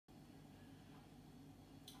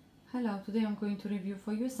Hello, today I'm going to review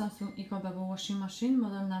for you Samsung EcoBubble washing machine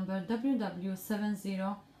model number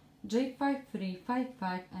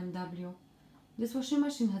WW70J5355MW. This washing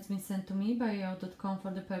machine has been sent to me by AO.com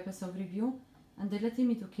for the purpose of review, and they let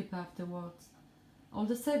me to keep afterwards. All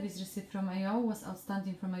the service received from AO was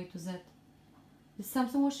outstanding from A to Z. This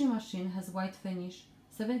Samsung washing machine has white finish,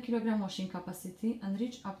 7 kg washing capacity and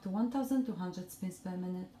reach up to 1200 spins per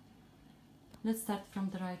minute. Let's start from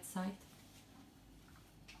the right side.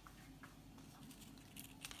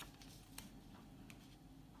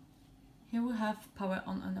 Here we have power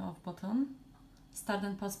on and off button, start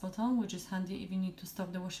and pause button, which is handy if you need to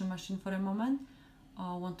stop the washing machine for a moment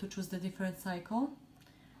or want to choose the different cycle.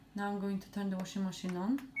 Now I'm going to turn the washing machine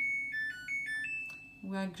on.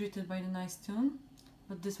 We are greeted by the nice tune,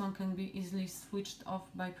 but this one can be easily switched off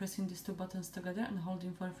by pressing these two buttons together and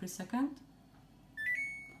holding for 3 seconds.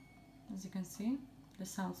 As you can see, the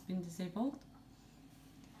sound's been disabled.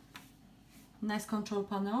 Nice control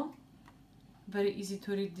panel, very easy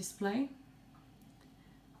to read display.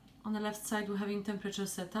 On the left side we're having temperature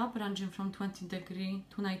setup ranging from 20 degree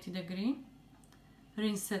to 90 degree.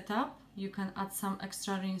 Rinse setup, you can add some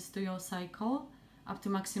extra rinse to your cycle up to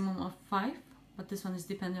maximum of 5, but this one is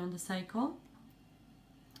dependent on the cycle.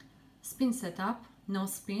 Spin setup, no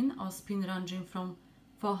spin or spin ranging from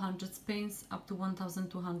 400 spins up to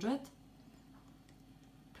 1200.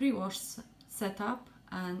 Pre-wash setup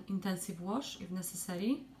and intensive wash if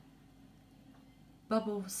necessary.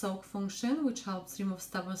 Bubble soak function, which helps remove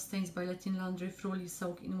stubborn stains by letting laundry thoroughly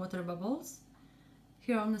soak in water bubbles.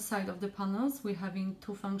 Here on the side of the panels we're having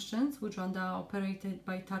two functions which are operated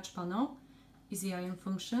by touch panel, easy iron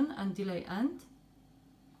function and delay end.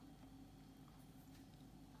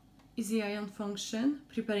 Easy iron function,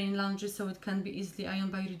 preparing laundry so it can be easily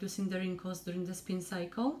ironed by reducing the wrinkles during the spin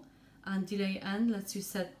cycle, and delay end lets you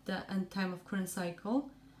set the end time of current cycle.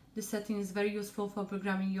 This setting is very useful for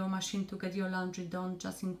programming your machine to get your laundry done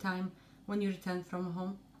just in time when you return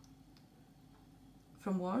from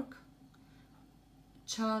work.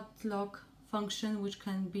 Child lock function, which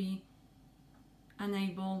can be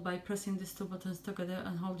enabled by pressing these two buttons together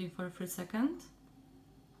and holding for 3 seconds.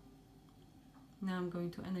 Now I'm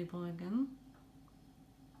going to enable again.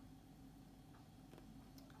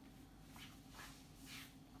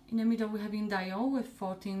 In the middle we're having dial with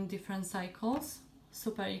 14 different cycles.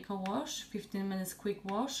 Super Eco Wash, 15 minutes quick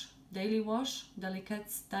wash, daily wash,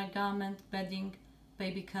 delicates, dye garment, bedding,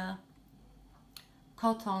 baby care,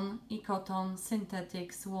 cotton, e-cotton,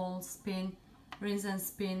 synthetics, wool, spin, rinse and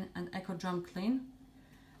spin, and Eco Drum Clean.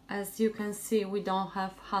 As you can see, we don't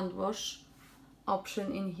have hand wash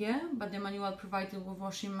option in here, but the manual provided with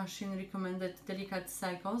washing machine recommended delicate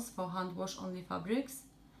cycles for hand wash only fabrics.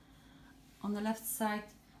 On the left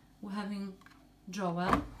side we're having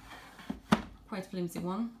drawer, quite flimsy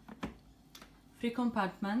one. 3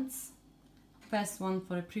 compartments. First one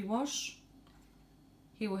for a pre-wash.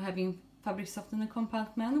 Here we're having fabric softener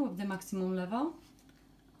compartment with the maximum level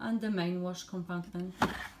and the main wash compartment.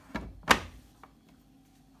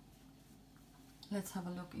 Let's have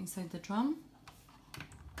a look inside the drum.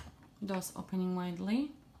 Doors opening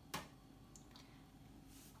widely.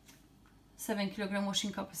 7 kg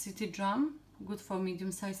washing capacity drum, good for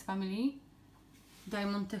medium-sized family.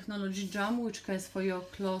 Diamond technology drum, which cares for your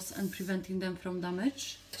clothes and preventing them from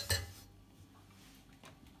damage.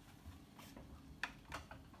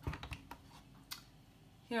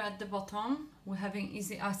 Here at the bottom we're having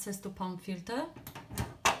easy access to pump filter.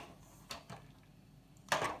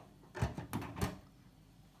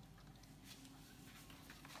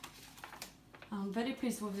 I'm very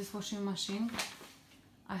pleased with this washing machine.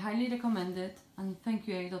 I highly recommend it, and thank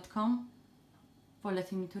you AO.com for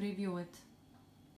letting me to review it.